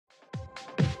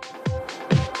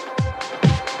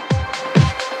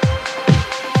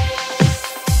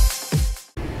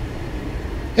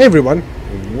Hey everyone,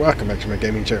 welcome back to my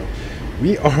gaming channel.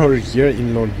 We are here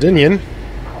in Londinian,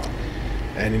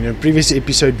 and in a previous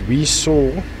episode we saw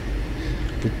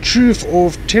the truth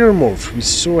of Terrormorph. We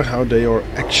saw how they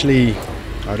actually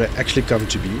come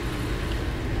to be.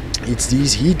 It's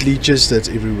these heat leeches that's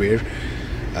everywhere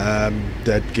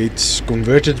that gets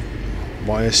converted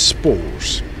via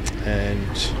spores,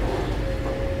 and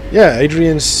yeah,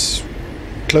 Adrian's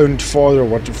cloned father,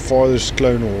 or father's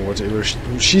clone or whatever.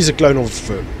 She's a clone of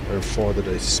her father.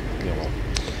 That's, yeah, well.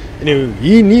 Anyway,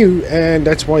 he knew, and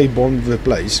that's why he bombed the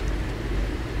place.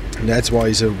 And that's why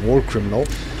he's a war criminal.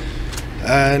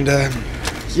 And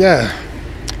yeah,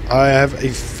 I have a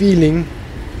feeling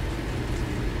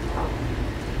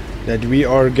that we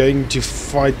are going to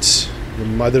fight the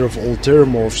mother of all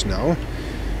Terrormorphs now,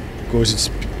 because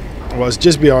it was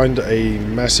just behind a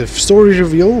massive story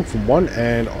reveal from one,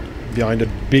 and behind a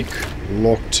big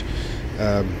locked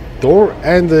door,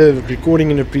 and the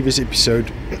recording in a previous episode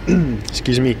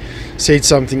excuse me, said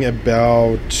something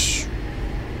about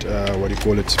what do you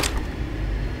call it,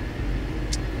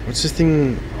 what's this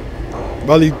thing,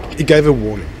 well, it gave a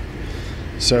warning,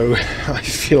 so I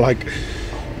feel like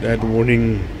that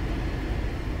warning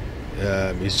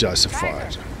is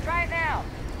justified. Try it now.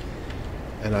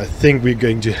 And I think we're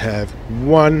going to have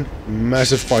one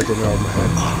massive fight on our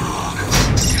hands.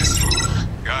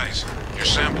 Guys, your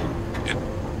sample, it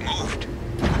moved.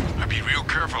 I'd be real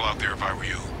careful out there if I were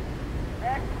you.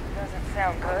 That doesn't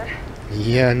sound good.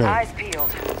 Yeah, no. Eyes peeled.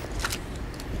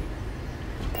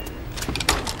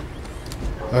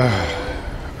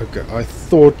 Okay, I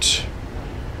thought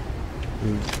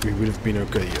we would have been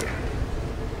okay here.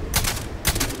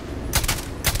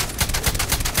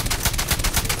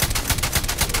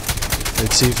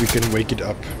 Let's see if we can wake it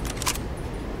up.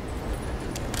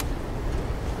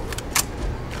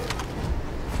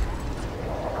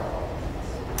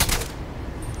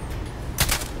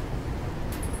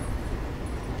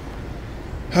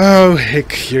 Oh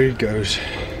heck, here it goes.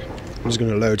 I'm just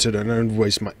gonna load so that I don't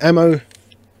waste my ammo.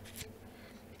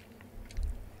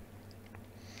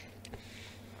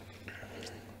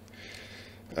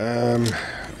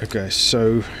 Okay,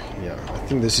 so yeah, I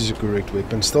think this is a correct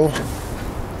weapon still.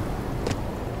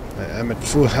 I am at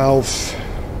full health.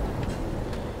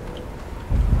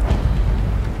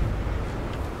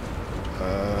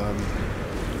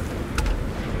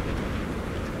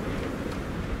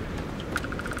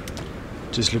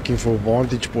 Just looking for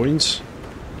vantage points.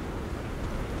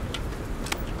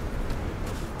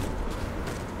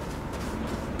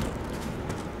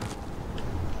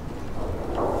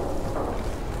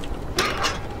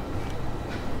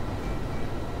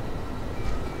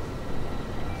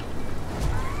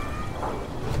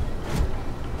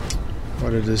 What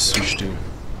did this switch do?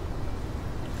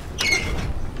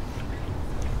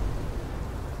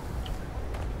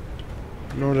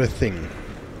 Not a thing.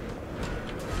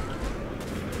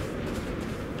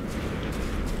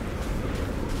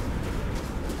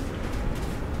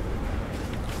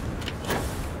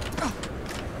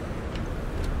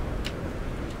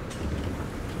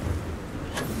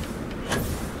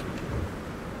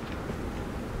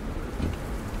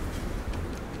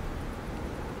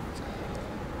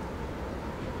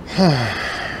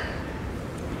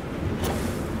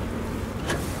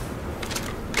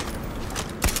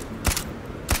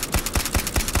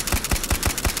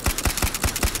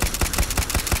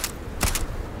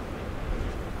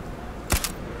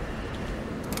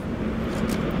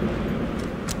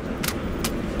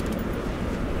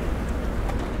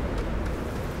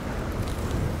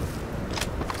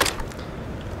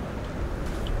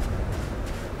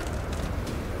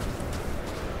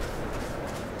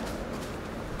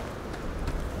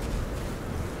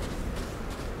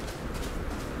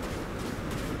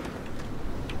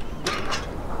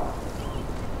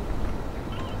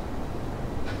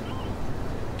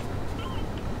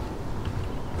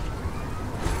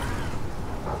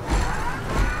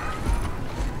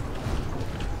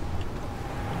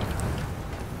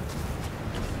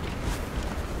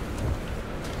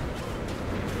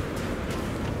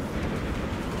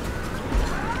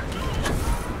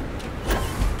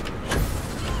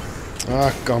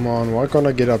 Ah, come on, why can't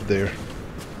I get up there?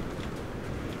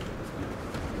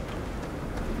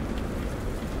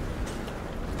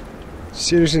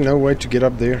 Seriously, no way to get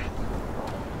up there?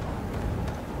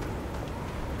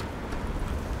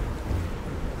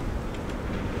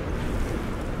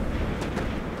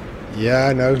 Yeah,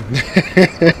 I know.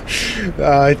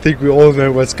 I think we all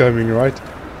know what's coming, right?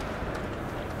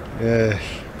 Yeah.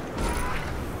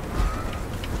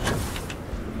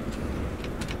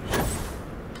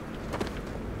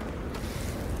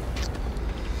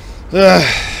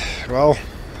 Well,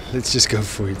 Let's just go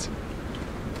for it.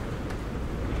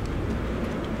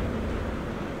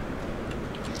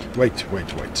 Wait.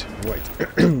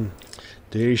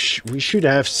 We should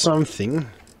have something.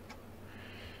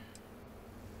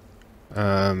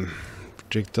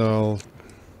 Projectile.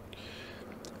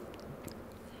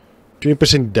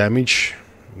 20% damage.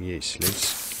 Yes,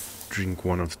 let's drink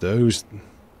one of those.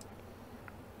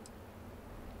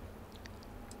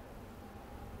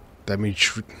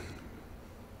 Damage.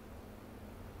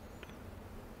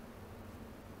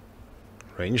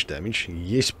 Range damage.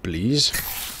 Yes, please.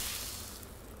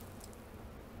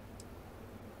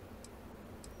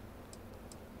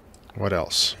 What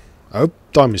else? I hope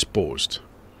time is paused.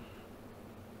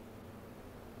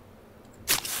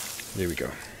 There we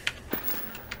go.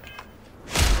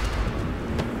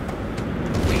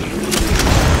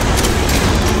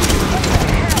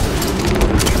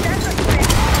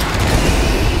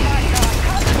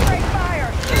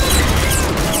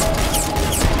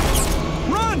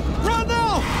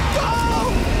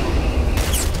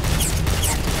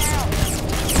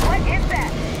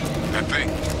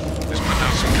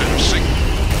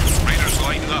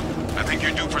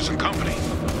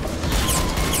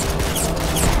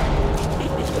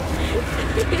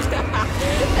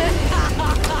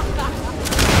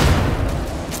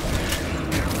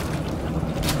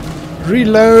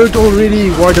 Reload already,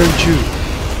 why don't you?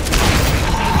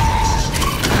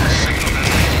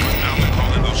 Now they're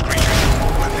calling those creatures.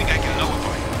 I think I can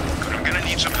nullify it, but I'm gonna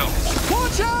need some help.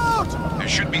 Watch out! There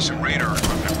should be some radar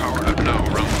equipment powered up now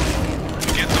around me.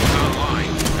 You get those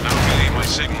online, and I'll relay my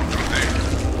signal from there.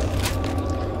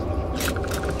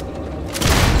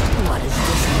 What is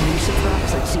this new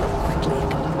surprise? Let's see how quickly it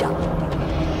can be done.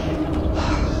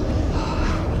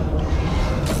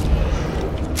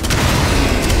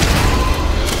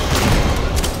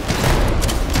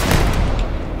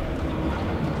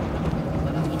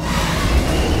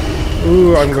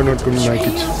 Ooh, I'm not gonna make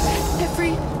it.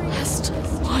 Every last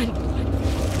one.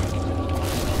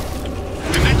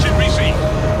 Connection received.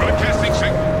 Broadcasting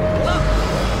signal. Look,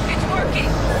 it's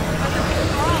working. But the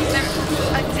Nirvana, they're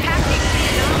attacking me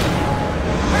now.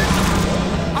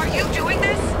 Are you doing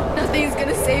this? Nothing's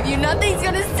gonna save you. Nothing's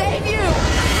gonna save you.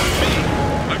 Me?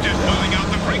 I'm just pulling out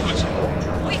the frequency.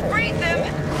 We freed them,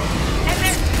 and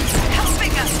they're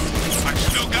helping us. I've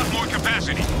still got more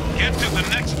capacity. Get to the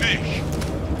next fish.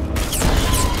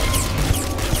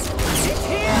 It's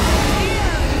here!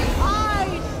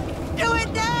 Hide! Do it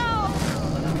now!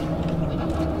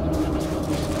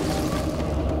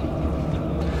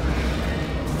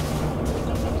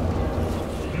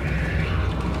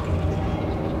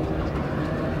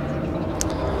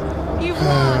 You've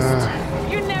lost.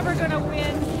 You're never gonna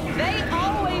win. They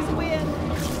always win.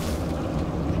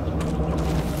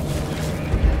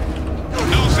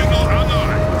 No signal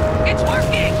online. It's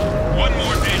working. One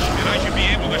more fish, and I should be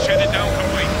able to shut it down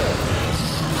completely.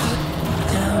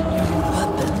 Down your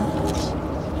weapons.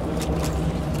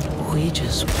 We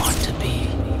just want to be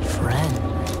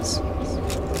friends.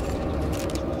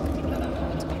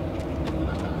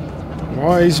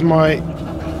 Why is my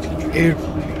air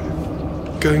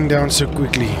going down so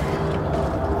quickly?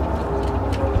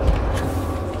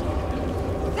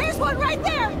 There's one right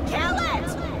there. Kill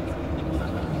it.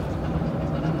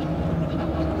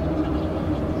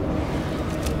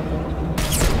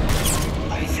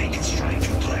 I think it's trying to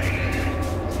play.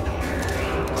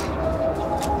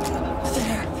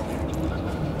 There.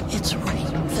 It's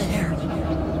right there.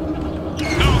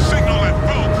 No signal at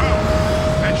full power.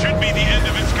 That should be the end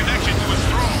of its connection to its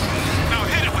throne. Now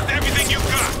hit it with everything you've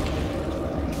got.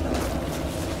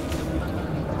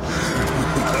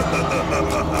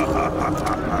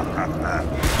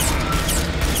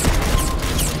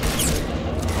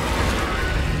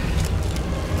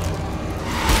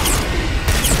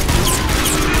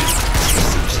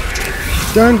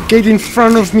 Don't get in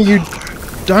front of me, you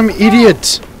dumb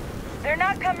idiot! They're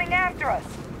not coming after us.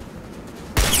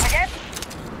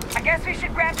 I guess we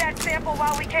should grab that sample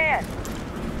while we can.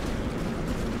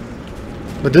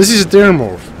 But this is a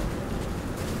Terrormorph.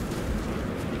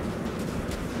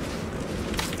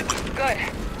 Good.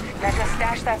 Now just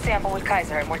stash that sample with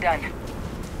Kaiser and we're done.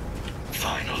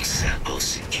 Final sample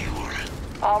secure.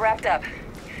 All wrapped up.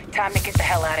 Time to get the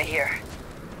hell out of here.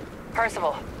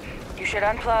 Percival, you should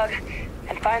unplug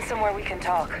and find somewhere we can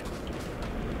talk.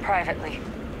 Privately.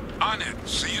 On it.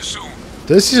 See you soon.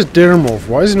 This is a Terrormorph.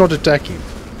 Why is it not attacking?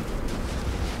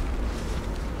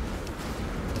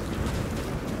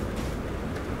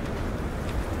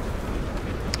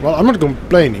 Well, I'm not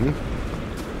complaining.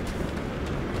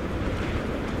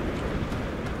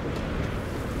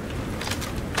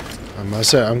 I must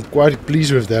say, I'm quite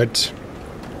pleased with that.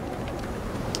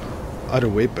 other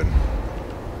weapon.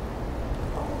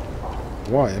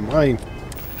 Why am I...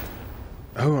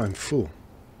 Oh, I'm full.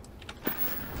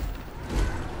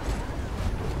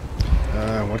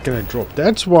 What can I drop?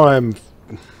 That's why I'm...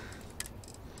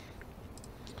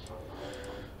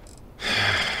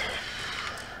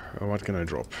 What can I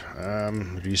drop?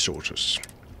 Resources.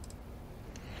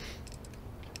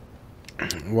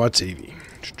 What's heavy?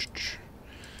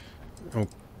 Oh,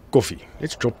 coffee.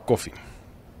 Let's drop coffee.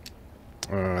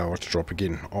 Let's drop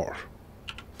again. R.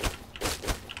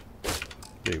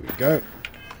 There we go.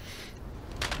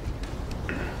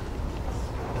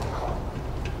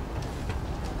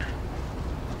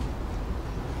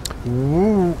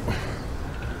 Ooh.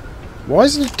 Why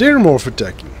isn't the Terrormorph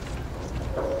attacking?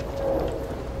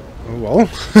 Oh well.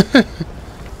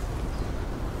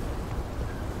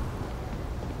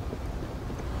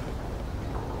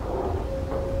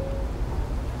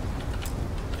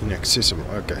 Inaccessible.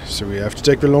 Okay, so we have to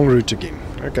take the long route again.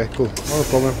 Okay, cool. Not a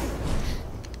problem.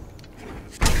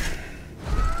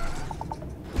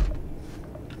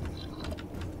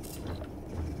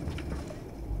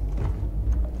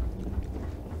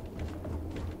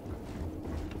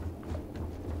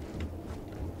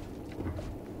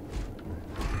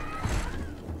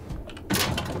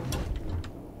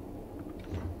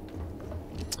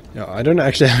 Yeah, I don't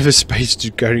actually have a space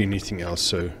to carry anything else,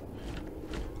 so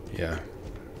yeah,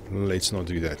 let's not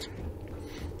do that.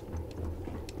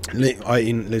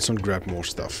 Let's not grab more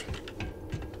stuff.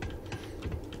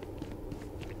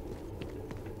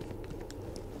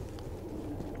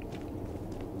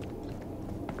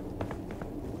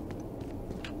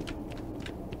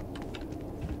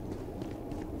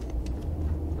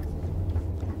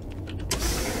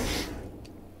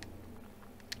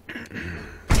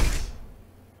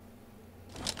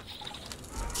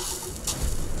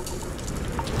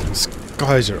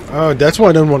 Kaiser. Oh, that's why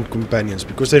I don't want companions,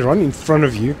 because they run in front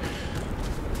of you.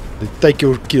 They take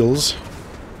your kills.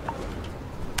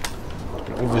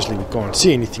 And obviously we can't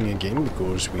see anything again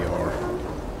because we are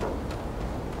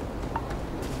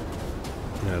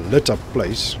in a lit up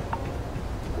place.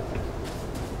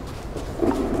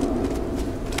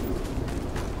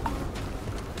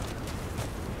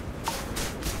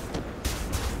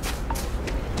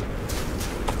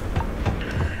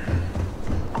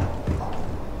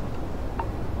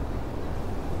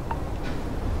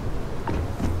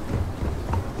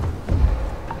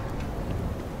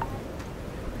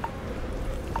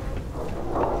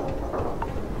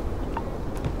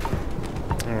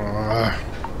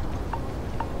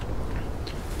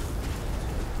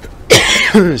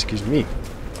 Excuse me.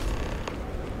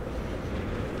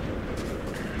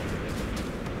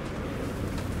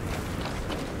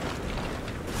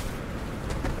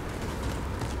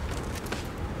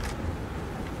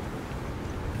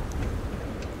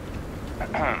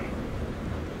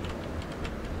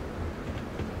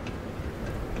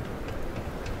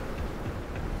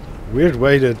 Weird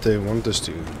way that they want us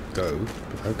to go.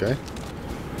 Okay.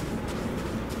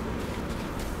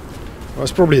 Well,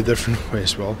 it's probably a different way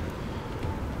as well.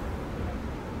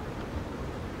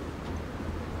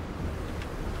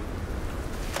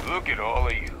 Look at all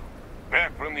of you,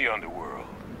 back from the underworld.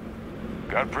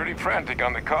 Got pretty frantic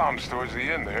on the comms towards the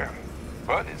end there,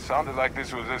 but it sounded like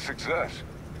this was a success.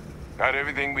 Got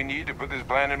everything we need to put this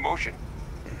plan in motion.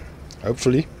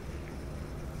 Hopefully.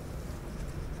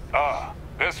 Ah,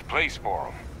 best place for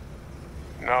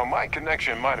them. Now, my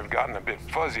connection might have gotten a bit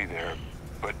fuzzy there,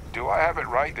 but do I have it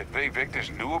right that Faye Victus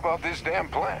knew about this damn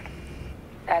plan?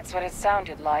 That's what it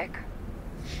sounded like.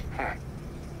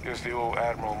 Guess the old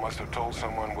Admiral must have told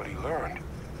someone what he learned.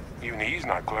 Even he's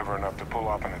not clever enough to pull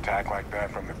off an attack like that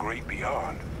from the great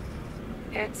beyond.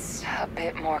 It's a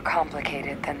bit more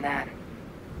complicated than that.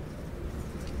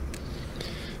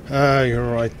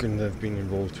 You're right, couldn't have been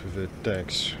involved with the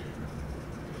attacks.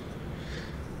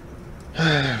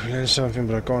 We learned something,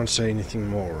 but I can't say anything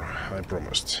more, I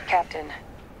promised. Captain,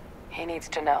 he needs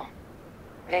to know.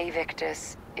 Faye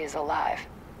Victus is alive,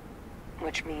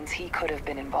 which means he could have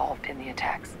been involved in the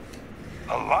attacks.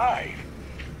 Alive?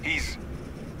 He's...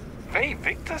 Faye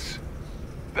Victus?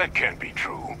 That can't be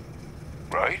true,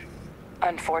 right?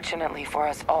 Unfortunately for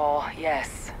us all,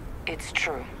 yes, it's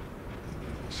true.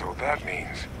 So that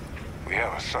means we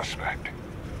have a suspect.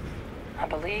 I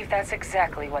believe that's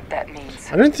exactly what that means.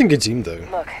 I don't think it's him, though.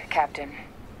 Look, Captain,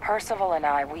 Percival and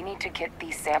I, we need to get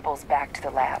these samples back to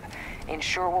the lab.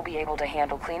 Ensure we'll be able to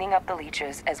handle cleaning up the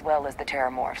leeches as well as the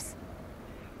Terrormorphs.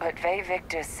 But Faye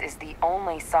Victus is the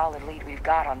only solid lead we've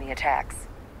got on the attacks.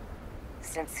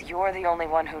 Since you're the only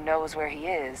one who knows where he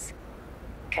is,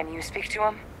 can you speak to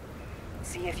him?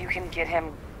 See if you can get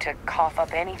him to cough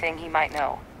up anything he might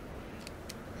know.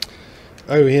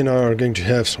 Oh, he and I are going to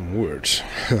have some words.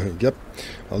 Yep,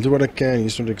 I'll do what I can.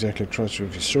 He's not exactly a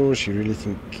trustworthy source. You really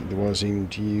think there was him?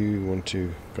 Do you want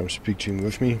to come speak to him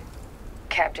with me?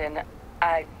 Captain,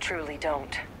 I truly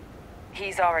don't.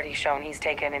 He's already shown he's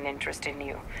taken an interest in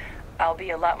you. I'll be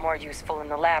a lot more useful in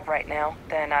the lab right now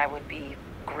than I would be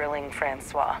grilling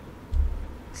Francois.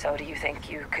 So do you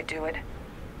think you could do it?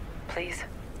 Please?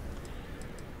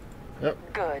 Yep.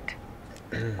 Good.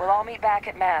 We'll all meet back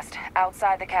at Mast,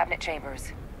 outside the cabinet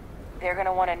chambers. They're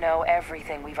gonna want to know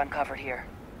everything we've uncovered here.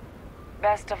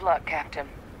 Best of luck, Captain.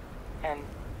 And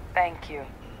thank you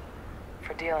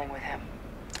for dealing with him.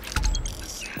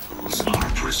 Samples are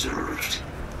preserved.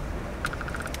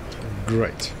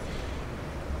 Great.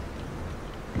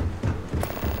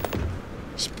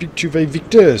 Speak to the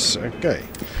victors. Okay.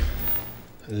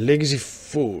 Legacy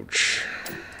Forge.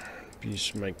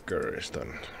 Peacemaker is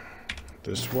done.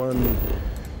 This one.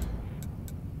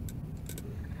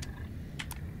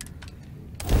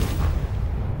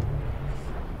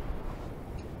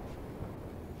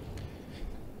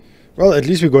 Well, at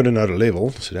least we got another level,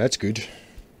 so that's good.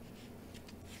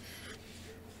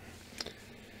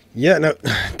 Yeah, no,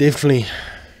 definitely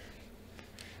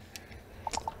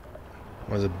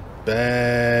was a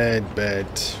bad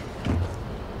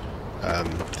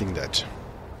thing that.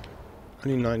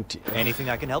 Only 90. Anything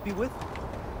I can help you with?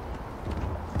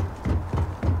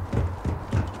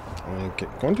 Okay,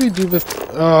 can't we do the...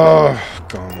 Oh,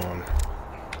 come on.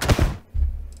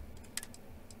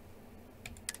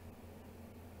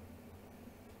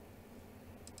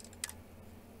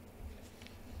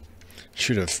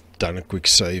 Should have done a quick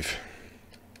save.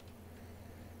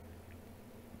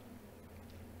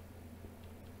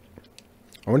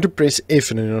 I want to press F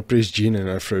and then I press G and then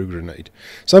I throw a grenade.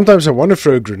 Sometimes I want to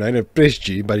throw a grenade, I press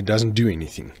G, but it doesn't do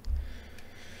anything.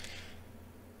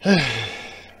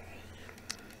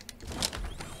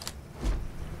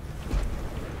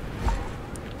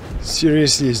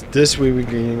 Seriously, is this where we're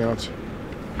getting out?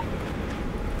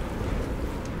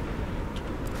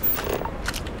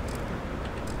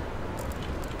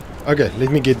 Okay,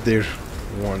 let me get there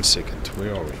 1 second.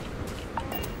 Where are we?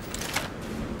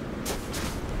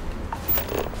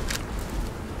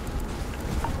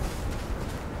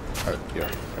 Oh, yeah.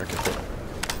 Okay, cool.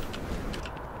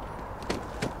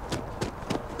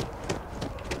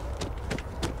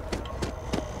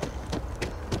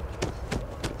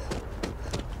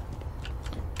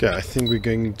 Okay, I think we're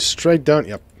going straight down.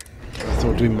 Yep. I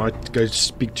thought we might go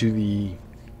speak to the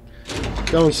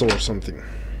council or something.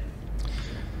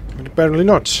 But apparently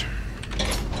not.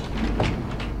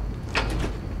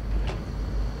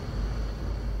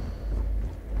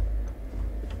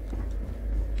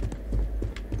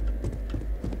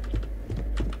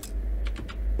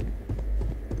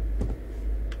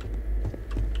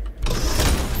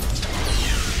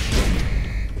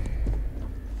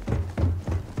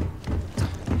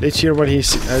 Let's hear what he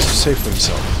has to say for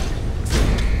himself.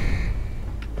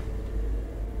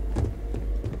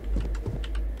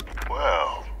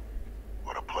 Well,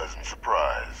 what a pleasant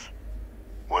surprise.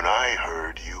 When I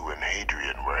heard you and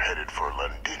Hadrian were headed for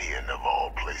Londinian of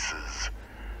all places,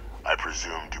 I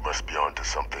presumed you must be onto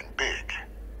something big.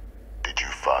 Did you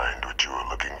find what you were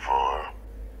looking for?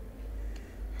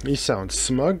 He sounds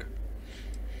smug.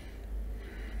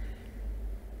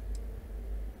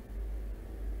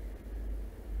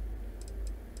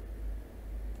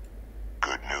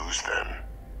 Good news, then.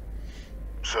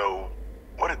 So,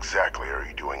 what exactly are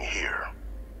you doing here?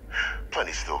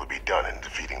 Plenty still to be done in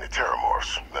defeating the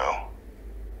Terrormorphs, no?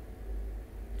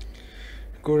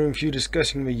 According to you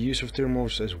discussing the use of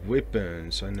Terrormorphs as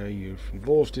weapons, I know you're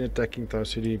involved in attacking Tau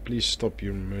City. Please stop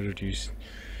your murder use.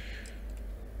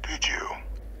 Did you?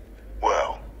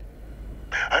 Well,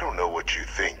 I don't know what you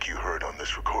think you heard on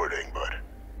this recording, but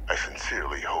I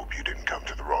sincerely hope you didn't come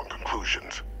to the wrong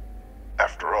conclusions.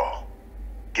 After all,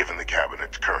 given the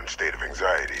Cabinet's current state of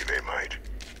anxiety, they might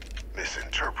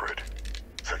misinterpret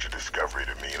such a discovery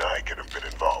to mean I could have been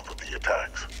involved with the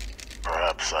attacks.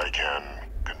 Perhaps I can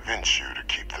convince you to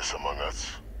keep this among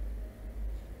us.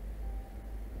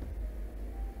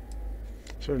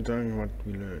 So telling what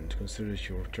we learned, consider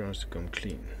your trials to come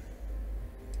clean.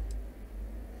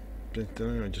 But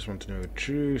I just want to know the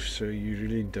truth, so you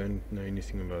really don't know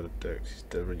anything about attacks. Is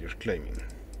that what you're claiming?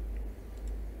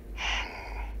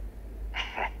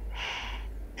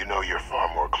 You know, you're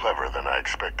far more clever than I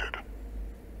expected.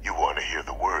 You want to hear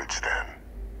the words, then?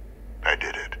 I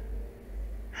did it.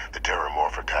 The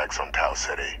Terrormorph attacks on Tau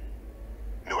City.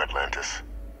 New Atlantis.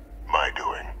 My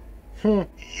doing.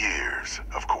 Years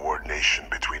of coordination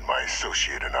between my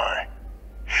associate and I.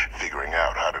 Figuring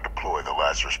out how to deploy the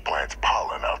Lazarus plant's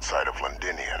pollen outside of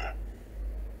Londinian.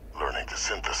 learning to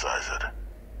synthesize it.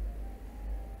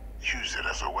 Use it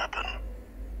as a weapon.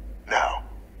 Now,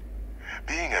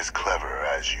 being as clever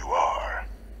as you are,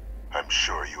 I'm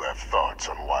sure you have thoughts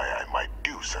on why I might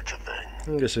do such a thing. I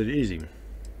think that's easy.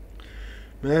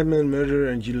 Madman, murderer,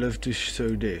 and you love to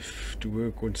sow death. To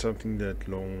work on something that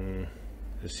long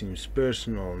that seems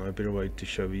personal. No better way to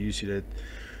show you see that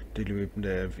deadly weapon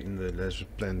they have in the last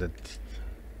plan that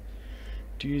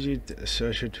to use it,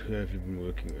 associate who have you been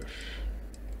working with.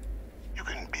 You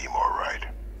couldn't be more right.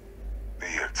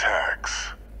 The attacks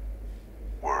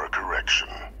were a correction.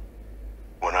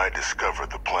 When I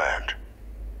discovered the plant,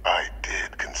 I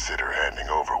did consider handing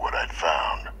over what I'd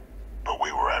found, but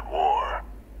we were at war.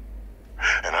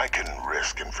 And I couldn't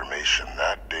risk information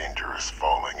that dangerous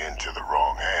falling into the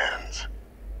wrong hands.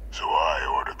 So I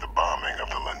ordered the bombing of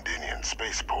the Londinian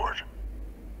spaceport,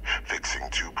 fixing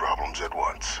two problems at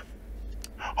once.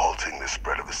 Halting the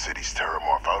spread of the city's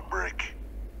Terrormorph outbreak,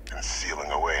 and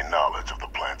sealing away knowledge of the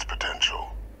plant's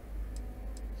potential.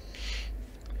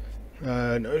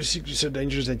 No secret so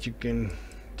dangerous that you can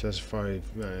justify it.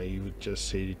 You would just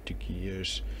say it took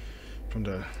years from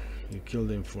the... You killed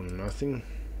them for nothing.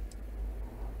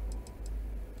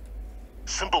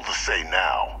 Simple to say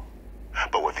now,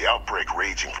 but with the outbreak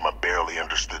raging from a barely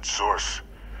understood source,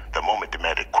 the moment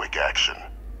demanded quick action.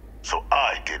 So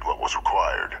I did what was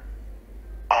required.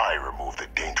 I removed the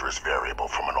dangerous variable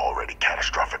from an already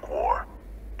catastrophic war.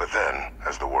 But then,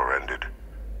 as the war ended,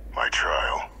 my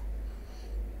trial,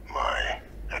 my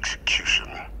execution,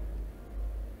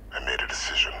 I made a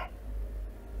decision.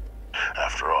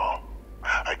 After all,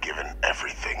 I'd given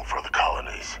everything for the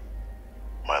colonies.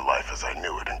 My life as I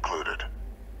knew it included.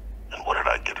 And what did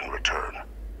I get in return?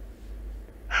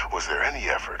 Was there any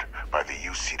effort by the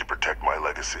UC to protect my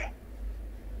legacy?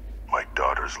 My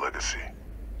daughter's legacy?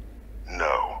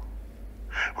 No.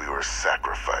 We were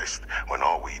sacrificed when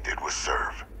all we did was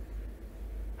serve.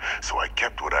 So I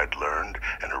kept what I'd learned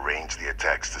and arranged the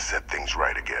attacks to set things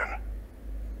right again.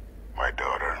 My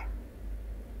daughter,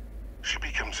 she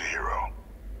becomes a hero.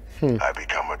 I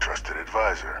become a trusted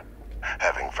advisor,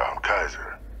 having found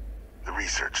Kaiser, the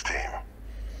research team,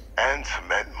 and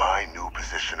cement my new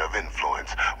position of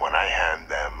influence when I hand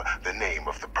them the name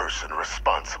of the person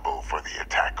responsible for the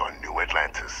attack on New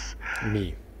Atlantis.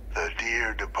 Me. The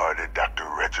dear departed Dr.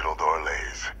 Reginald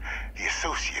Orlays, the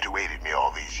associate who aided me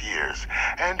all these years,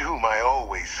 and whom I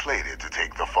always slated to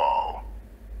take the fall.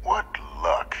 What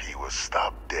luck he was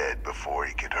stopped dead before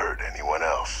he could hurt anyone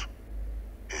else.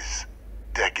 His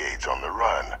decades on the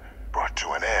run brought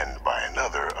to an end by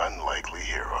another unlikely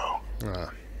hero.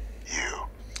 You.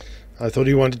 I thought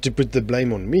he wanted to put the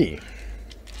blame on me.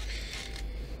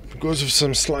 Because of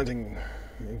some slighting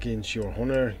against your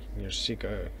honor, you're sick.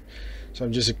 So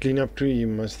I'm just a cleanup crew. You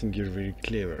must think you're very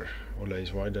clever.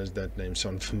 Olays, why does that name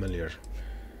sound familiar?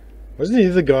 Wasn't he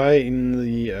the guy in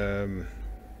the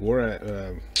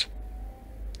Warhammer?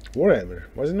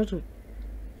 Was it not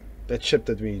that ship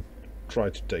that we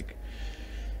tried to take?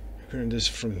 I learned this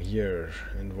from here,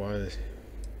 and why?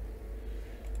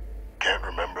 Can't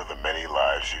remember the many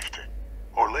lives you've taken.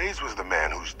 Orlays was the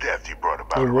man whose death you brought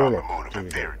about around the moon of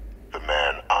Ethereum. The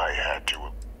man I had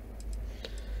to...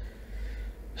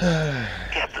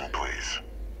 Captain, please.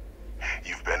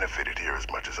 You've benefited here as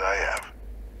much as I have.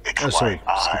 It's why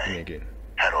I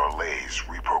had Orlays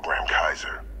reprogram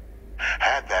Kaiser.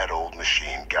 Had that old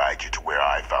machine guide you to where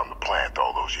I found the plant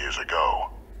all those years ago.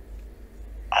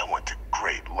 I went to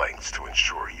great lengths to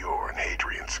ensure your and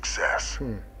Hadrian's success.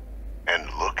 And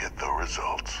look at the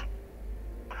results.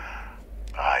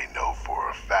 I know for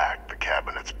a fact the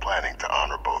Cabinet's planning to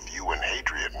honor both you and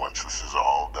Hadrian once this is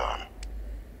all done.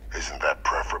 Isn't that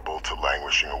preferable to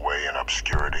languishing away in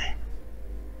obscurity?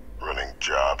 Running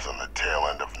jobs on the tail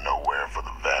end of nowhere for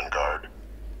the Vanguard?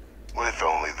 With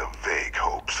only the vague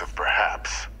hopes of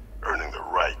perhaps earning the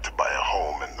right to buy a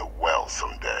home in the well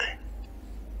someday.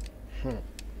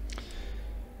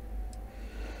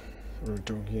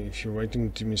 If you're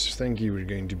waiting to Miss Thank you, we're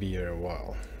going to be here a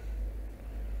while.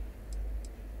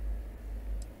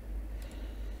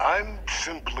 I'm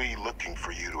simply looking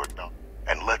for you to acknowledge.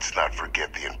 And let's not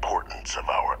forget the importance of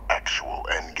our actual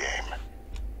endgame.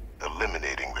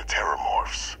 Eliminating the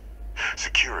Terrormorphs.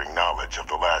 Securing knowledge of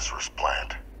the Lazarus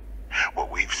plant.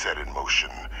 What we've set in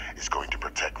motion is going to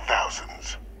protect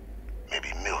thousands,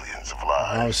 maybe millions of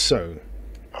lives. How so?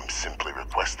 I'm simply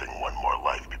requesting one more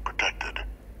life be protected.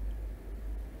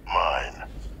 Mine.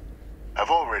 I've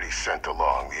already sent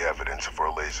along the evidence of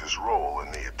Orlays' role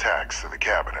in the attacks to the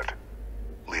Cabinet,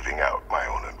 leaving out my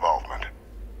own involvement.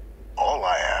 All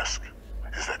I ask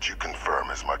is that you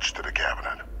confirm as much to the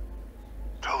Cabinet.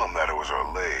 Tell them that it was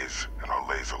Orlays and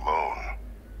Orlays alone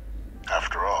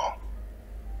After all,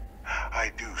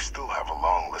 I do still have a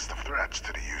long list of threats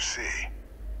to the UC.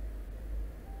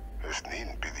 This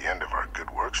needn't be the end of our good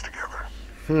works together.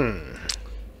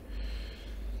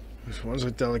 Once I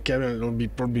tell the cabinet, it'll be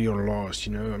probably your last,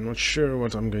 you know. I'm not sure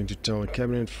what I'm going to tell the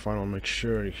cabinet. Fine, I'll make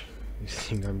sure. You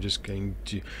think I'm just going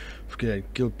to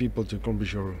kill people to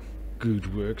accomplish your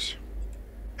good works?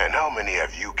 And how many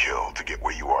have you killed to get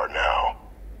where you are now?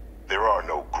 There are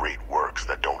no great works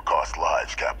that don't cost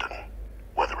lives, Captain.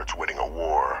 Whether it's winning a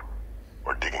war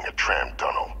or digging a tram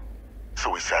tunnel.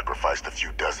 So we sacrificed a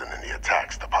few dozen in the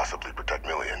attacks to possibly protect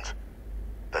millions.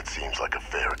 That seems like a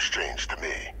fair exchange to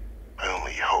me. I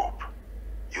only hope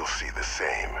you'll see the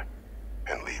same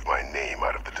and leave my name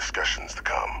out of the discussions to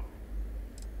come.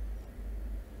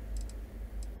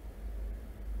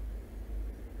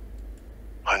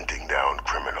 Hunting down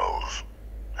criminals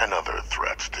and other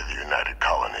threats to the United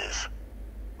Colonies.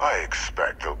 I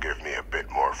expect they'll give me a bit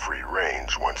more free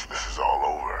range once this is all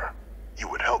over. You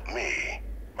would help me,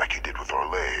 like you did with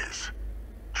Orlays.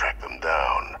 Track them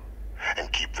down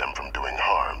and keep them from doing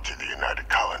harm to the United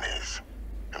Colonies.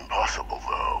 Impossible,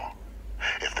 though,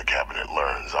 if the cabinet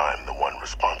learns I'm the one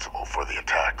responsible for the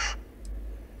attacks.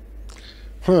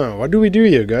 What do we do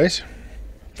here, guys?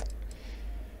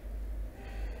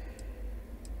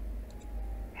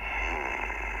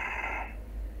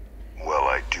 Well,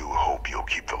 I do hope you'll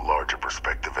keep the larger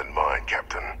perspective in mind,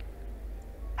 Captain.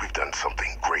 We've done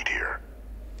something great here.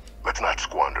 Let's not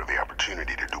squander the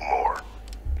opportunity to do more.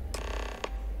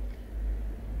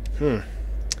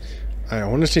 I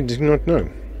honestly did not know.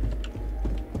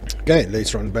 Okay,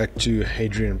 let's run back to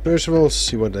Hadrian and Percival,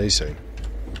 see what they say.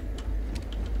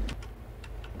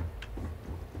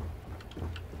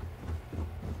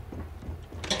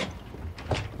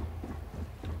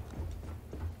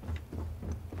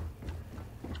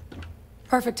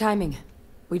 Perfect timing.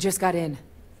 We just got in.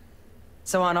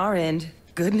 So on our end,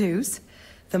 good news.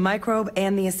 The microbe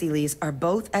and the acyles are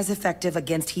both as effective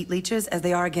against heat leeches as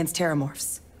they are against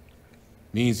terrormorphs.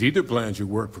 Means either plan should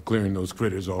work for clearing those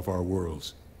critters off our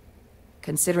worlds.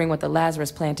 Considering what the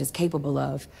Lazarus plant is capable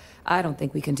of, I don't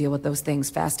think we can deal with those things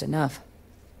fast enough.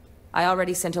 I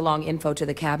already sent along info to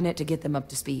the cabinet to get them up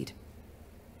to speed.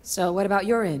 So what about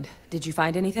your end? Did you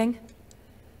find anything?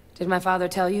 Did my father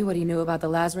tell you what he knew about the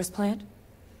Lazarus plant?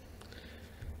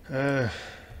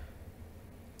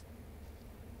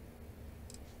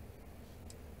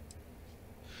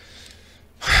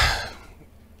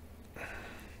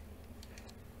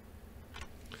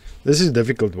 This is a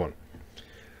difficult one.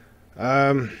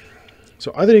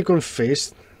 So either he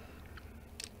confessed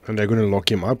and they're going to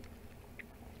lock him up,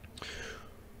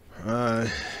 or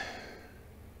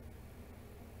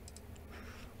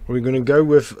we're going to go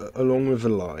with along with a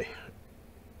lie.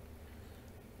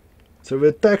 So the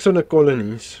attacks on the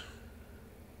colonies.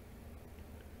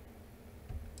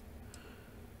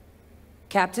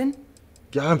 Captain?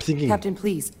 Yeah, I'm thinking. Captain,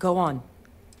 please, go on.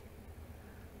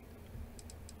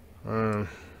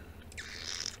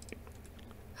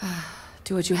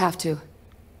 Do what you have to.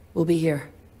 We'll be here.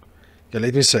 Yeah,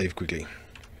 let me save quickly.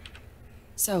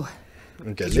 So.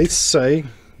 Okay, let's say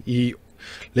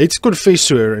let's confess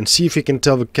to her and see if he can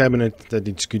tell the cabinet that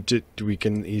it's good to,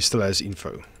 he still has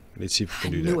info. Let's see if we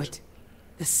can do that. I knew it.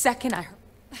 The second I heard.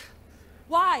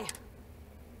 Why?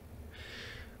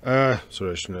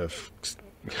 Sorry, I shouldn't have.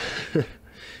 He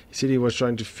said he was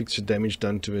trying to fix the damage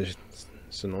done to his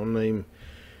Sanon name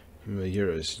in the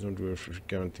heroes. It's not worth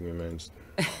recounting the man's.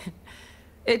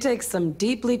 It takes some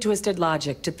deeply twisted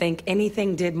logic to think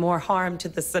anything did more harm to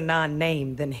the Sanan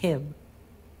name than him.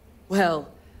 Well,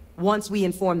 once we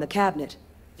inform the cabinet,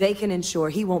 they can ensure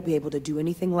he won't be able to do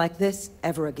anything like this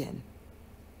ever again.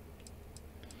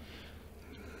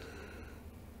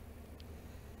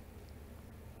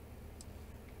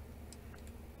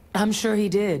 I'm sure he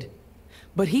did.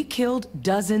 But he killed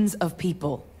dozens of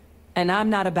people. And I'm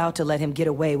not about to let him get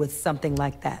away with something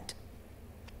like that.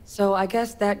 So I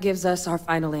guess that gives us our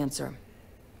final answer.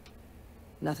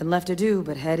 Nothing left to do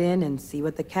but head in and see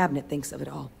what the cabinet thinks of it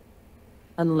all.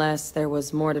 Unless there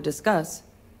was more to discuss.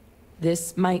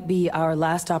 This might be our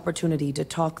last opportunity to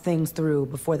talk things through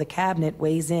before the cabinet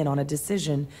weighs in on a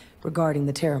decision regarding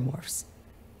the Terrormorphs.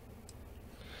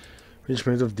 Which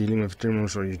method of dealing with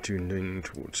terminals are you two leaning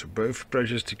towards? So both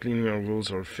approaches to cleaning our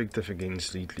worlds are effective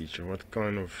against heat leech. What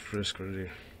kind of risk are they?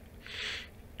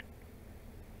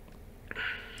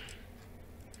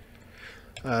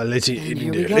 Let's see.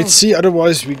 Let's see.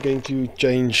 Otherwise, we're going to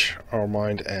change our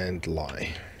mind and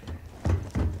lie.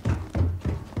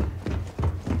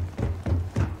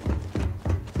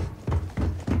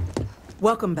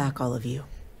 Welcome back, all of you.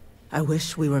 I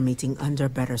wish we were meeting under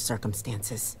better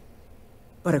circumstances.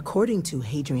 But according to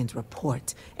Hadrian's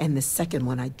report, and the second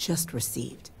one I just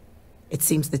received, it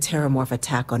seems the Terrormorph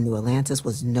attack on New Atlantis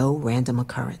was no random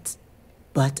occurrence,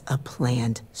 but a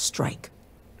planned strike.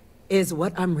 Is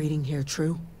what I'm reading here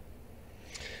true?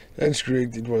 That's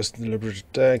correct. It was a deliberate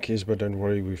attack, yes, but don't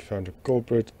worry, we found a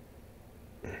culprit.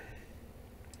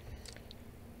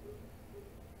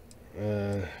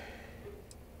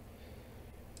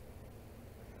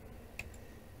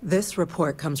 This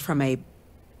report comes from a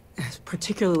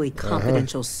particularly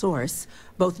confidential source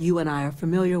both you and I are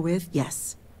familiar with,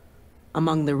 yes.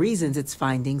 Among the reasons its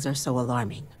findings are so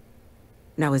alarming.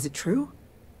 Now, is it true?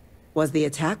 Was the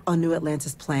attack on New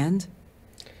Atlantis planned?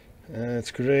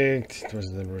 That's correct. It was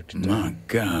a deliberate attack. My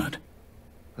God.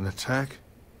 An attack?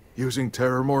 Using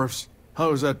Terrormorphs?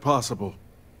 How is that possible?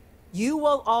 You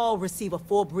will all receive a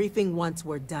full briefing once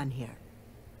we're done here.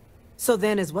 So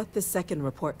then, is what the second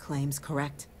report claims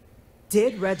correct?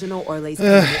 Did Reginald Orlays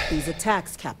commit these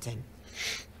attacks, Captain?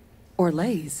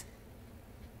 Orlays?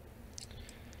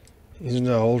 Isn't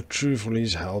the whole truth for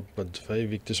his help, but Faye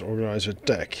Victor's organized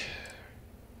attack.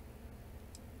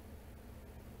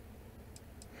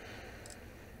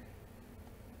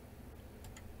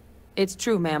 It's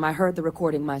true, ma'am. I heard the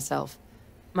recording myself.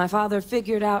 My father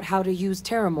figured out how to use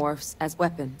Terrormorphs as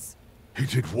weapons. He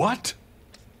did what?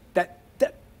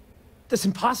 That's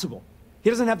impossible. He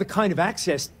doesn't have the kind of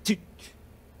access to...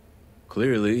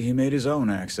 Clearly, he made his own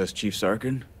access, Chief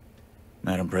Sarkin.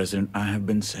 Madam President, I have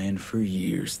been saying for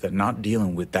years that not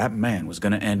dealing with that man was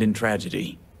gonna end in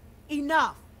tragedy.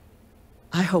 Enough!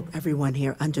 I hope everyone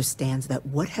here understands that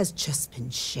what has just been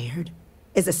shared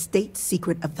is a state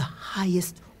secret of the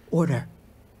highest order.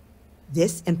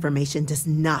 This information does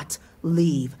not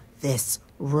leave this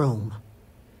room.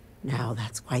 Now,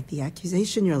 that's quite the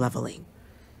accusation you're leveling,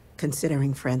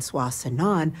 considering Francois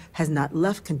Sanon has not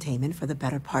left containment for the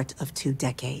better part of 2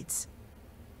 decades.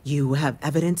 You have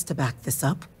evidence to back this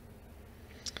up?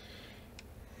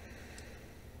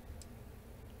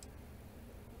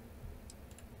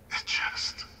 It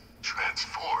just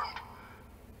transformed.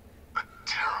 A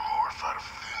Terrormorph out of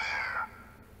thin air.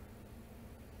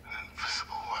 An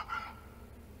invisible weapon.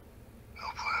 No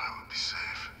planet would be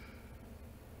safe.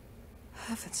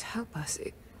 Heavens help us.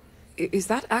 Is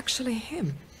that actually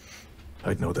him?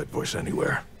 I'd know that voice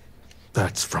anywhere.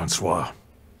 That's Francois.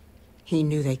 He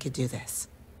knew they could do this,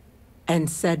 and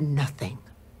said nothing.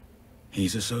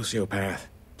 He's a sociopath.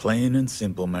 Plain and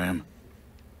simple, ma'am.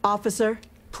 Officer,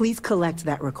 please collect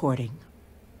that recording.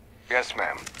 Yes,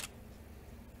 ma'am.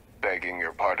 Begging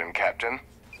your pardon, Captain.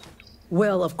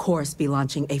 We'll, of course, be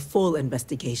launching a full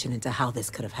investigation into how this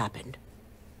could have happened.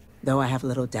 Though I have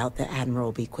little doubt the Admiral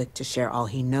will be quick to share all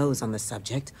he knows on the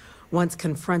subject once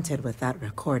confronted with that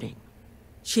recording.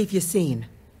 Chief Yassine,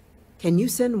 can you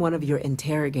send one of your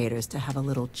interrogators to have a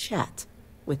little chat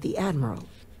with the Admiral?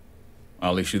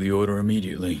 I'll issue the order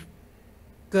immediately.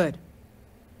 Good.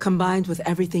 Combined with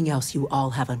everything else you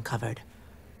all have uncovered.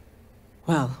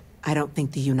 Well, I don't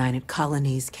think the United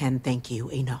Colonies can thank you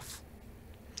enough.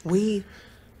 We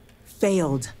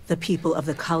failed the people of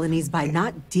the colonies by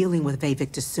not dealing with Faye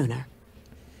Victor sooner.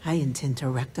 I intend to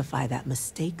rectify that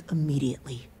mistake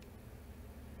immediately.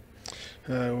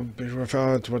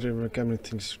 Without whatever Cabinet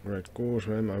thinks right course,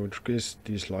 ma'am, I would request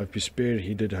his life be spared.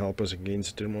 He did help us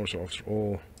against Terrormorphs after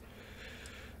all.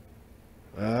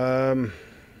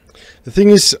 The thing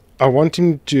is, I want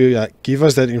him to give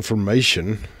us that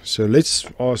information, so let's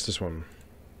ask this one.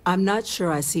 I'm not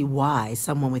sure I see why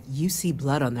someone with UC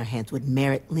blood on their hands would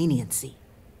merit leniency.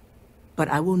 But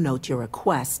I will note your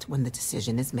request when the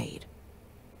decision is made.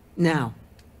 Now,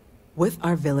 with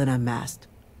our villain unmasked,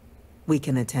 we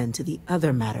can attend to the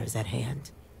other matters at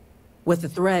hand. With the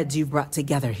threads you've brought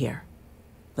together here,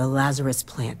 the Lazarus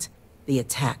plant, the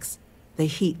attacks, the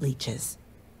heat leeches,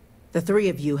 the 3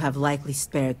 of you have likely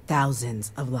spared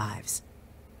thousands of lives.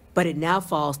 But it now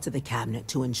falls to the Cabinet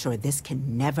to ensure this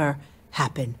can never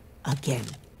happen again.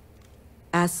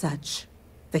 As such,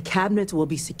 the Cabinet will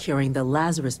be securing the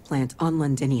Lazarus plant on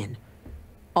Londinian.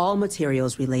 All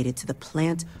materials related to the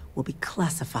plant will be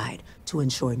classified to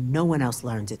ensure no one else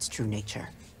learns its true nature.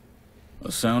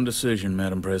 A sound decision,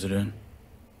 Madam President.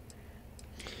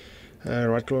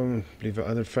 Right, I believe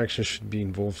other factions should be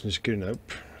involved in securing.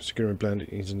 Nope. Securing plan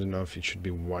isn't enough, it should be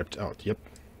wiped out. Yep.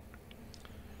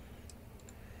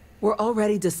 We're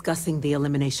already discussing the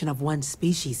elimination of one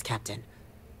species, Captain.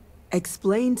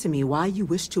 Explain to me why you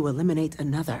wish to eliminate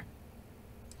another.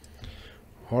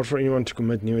 Hard for anyone to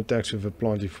commit new attacks with a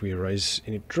plant if we erase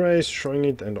any trace, showing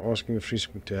it and asking the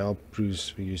Frisk to help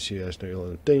proves the UC has no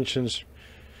ill intentions.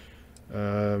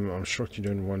 I'm shocked you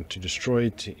don't want to destroy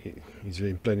it. He's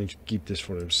really planning to keep this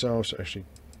for themselves. Actually,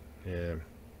 yeah,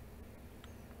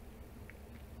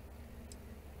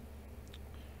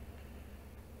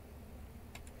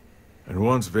 And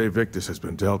once Victus has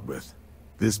been dealt with,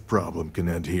 this problem can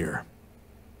end here.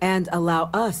 And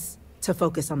allow us to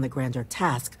focus on the grander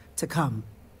task to come.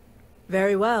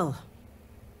 Very well.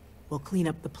 We'll clean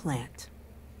up the plant.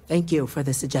 Thank you for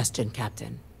the suggestion,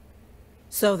 Captain.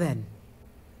 So then,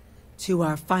 to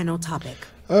our final topic.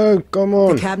 Oh, come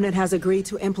on. The Cabinet has agreed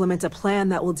to implement a plan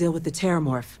that will deal with the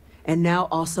Terrormorph, and now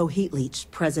also Heat Leech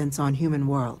presence on human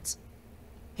worlds.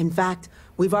 In fact,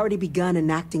 we've already begun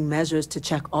enacting measures to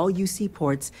check all UC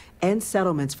ports and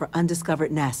settlements for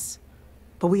undiscovered nests.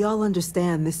 But we all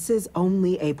understand this is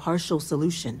only a partial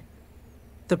solution.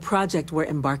 The project we're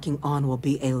embarking on will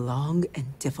be a long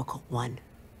and difficult one.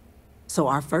 So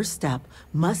our first step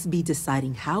must be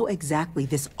deciding how exactly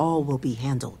this all will be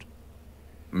handled.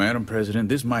 Madam President,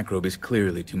 this microbe is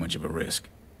clearly too much of a risk.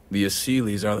 The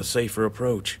Asylees are the safer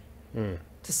approach. To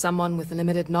someone with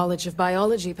limited knowledge of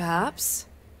biology, perhaps?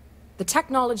 The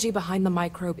technology behind the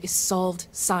microbe is solved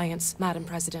science, Madam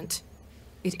President.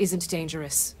 It isn't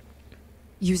dangerous.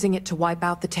 Using it to wipe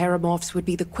out the Terrormorphs would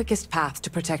be the quickest path to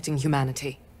protecting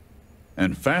humanity.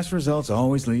 And fast results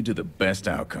always lead to the best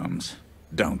outcomes,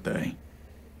 don't they?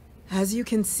 As you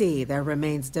can see, there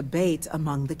remains debate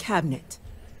among the Cabinet.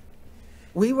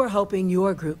 We were hoping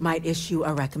your group might issue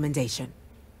a recommendation.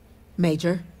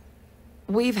 Major?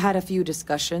 We've had a few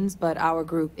discussions, but our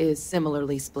group is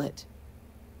similarly split.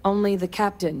 Only the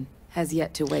Captain has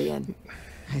yet to weigh in.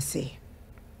 I see.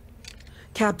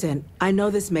 Captain, I know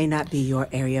this may not be your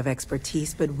area of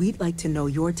expertise, but we'd like to know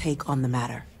your take on the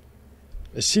matter.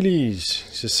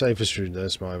 Asylees is the safest route,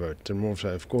 that's my vote. Terrormorphs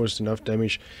have caused enough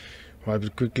damage. Wipe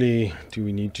it quickly. Do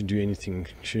we need to do anything?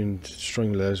 Shouldn't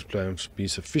strong layers plans be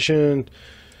sufficient?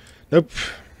 Nope.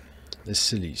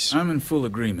 Asylees. I'm in full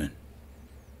agreement.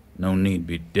 No need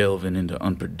be delving into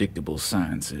unpredictable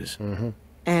sciences.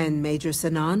 And Major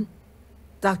Sinan?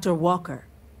 Dr. Walker,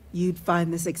 you'd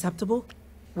find this acceptable?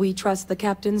 We trust the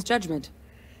Captain's judgment.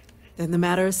 Then the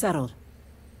matter is settled.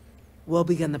 We'll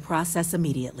begin the process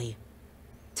immediately.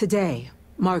 Today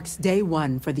marks day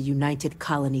 1 for the United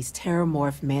Colonies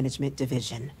Terrormorph Management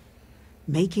Division,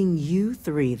 making you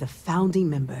 3 the founding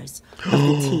members of the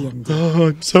TMD. Oh,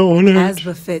 I'm so honored. As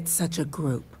befits such a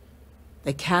group,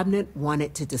 the Cabinet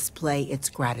wanted to display its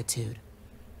gratitude.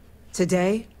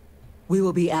 Today, we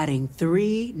will be adding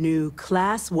 3 new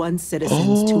Class 1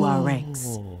 citizens to our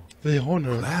ranks. The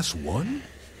honor. Class 1?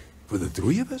 For the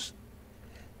 3 of us?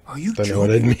 Are you Don't joking? know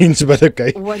what it means, but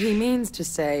okay. What he means to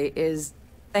say is,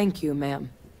 thank you, ma'am.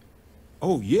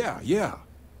 Oh, yeah.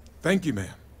 Thank you,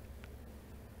 ma'am.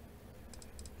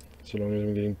 So long as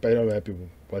I'm getting paid, I'm happy.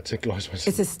 But it's a class one.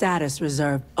 It's a status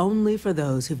reserved only for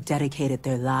those who've dedicated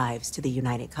their lives to the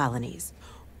United Colonies,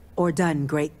 or done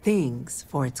great things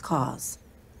for its cause.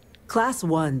 Class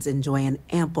 1s enjoy an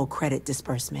ample credit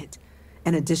disbursement,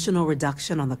 an additional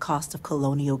reduction on the cost of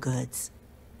colonial goods.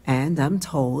 And I'm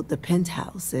told the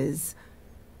penthouse is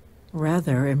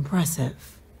rather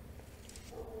impressive.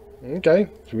 Okay,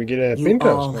 so we get a You penthouse.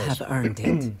 all Nice. have earned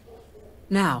it.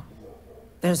 Now,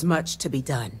 there's much to be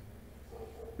done.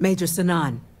 Major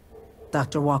Sinan,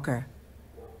 Dr. Walker,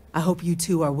 I hope you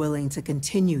two are willing to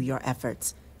continue your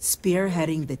efforts,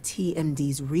 spearheading the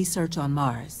TMD's research on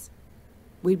Mars.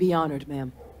 We'd be honored,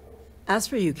 ma'am. As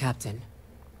for you, Captain,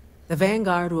 the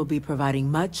Vanguard will be providing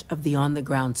much of the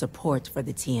on-the-ground support for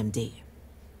the TMD.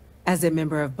 As a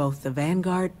member of both the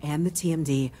Vanguard and the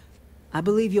TMD, I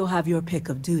believe you'll have your pick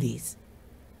of duties.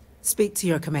 Speak to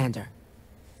your commander,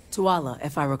 Tuala,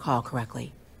 if I recall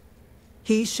correctly.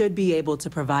 He should be able to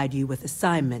provide you with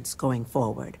assignments going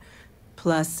forward,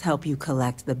 plus help you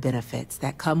collect the benefits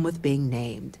that come with being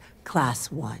named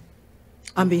Class 1.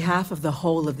 On behalf of the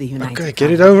whole of the United Okay, Colonies,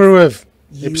 get it over with.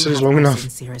 you Episode is have long our enough.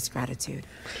 sincerest gratitude.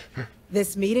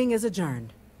 This meeting is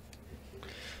adjourned.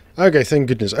 Okay, thank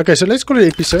goodness. Okay, so let's call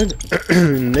it episode.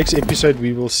 Next episode,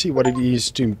 we will see what it is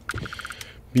to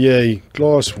be a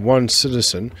Class 1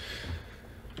 citizen.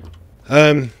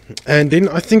 And then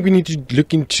I think we need to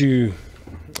look into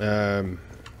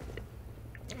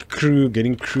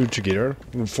getting crew together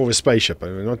for a spaceship.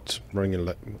 I'm not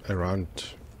running around.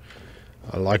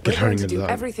 I like We're it going running to do alone.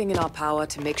 everything in our power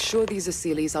to make sure these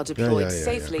Asylees are deployed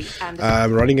safely and...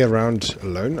 running around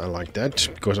alone, I like that,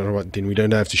 because otherwise then we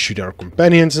don't have to shoot our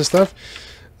companions and stuff.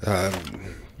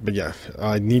 But yeah,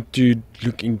 I need to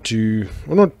look into,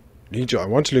 well, not need to, I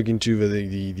want to look into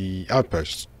the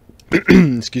outposts.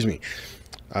 Excuse me.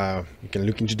 You can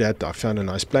look into that. I found a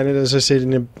nice planet, as I said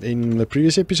in the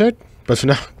previous episode. But for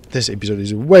now, this episode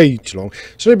is way too long.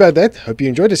 Sorry about that. Hope you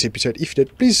enjoyed this episode. If you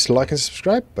did, please like and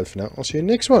subscribe. But for now, I'll see you in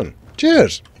the next one.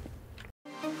 Cheers!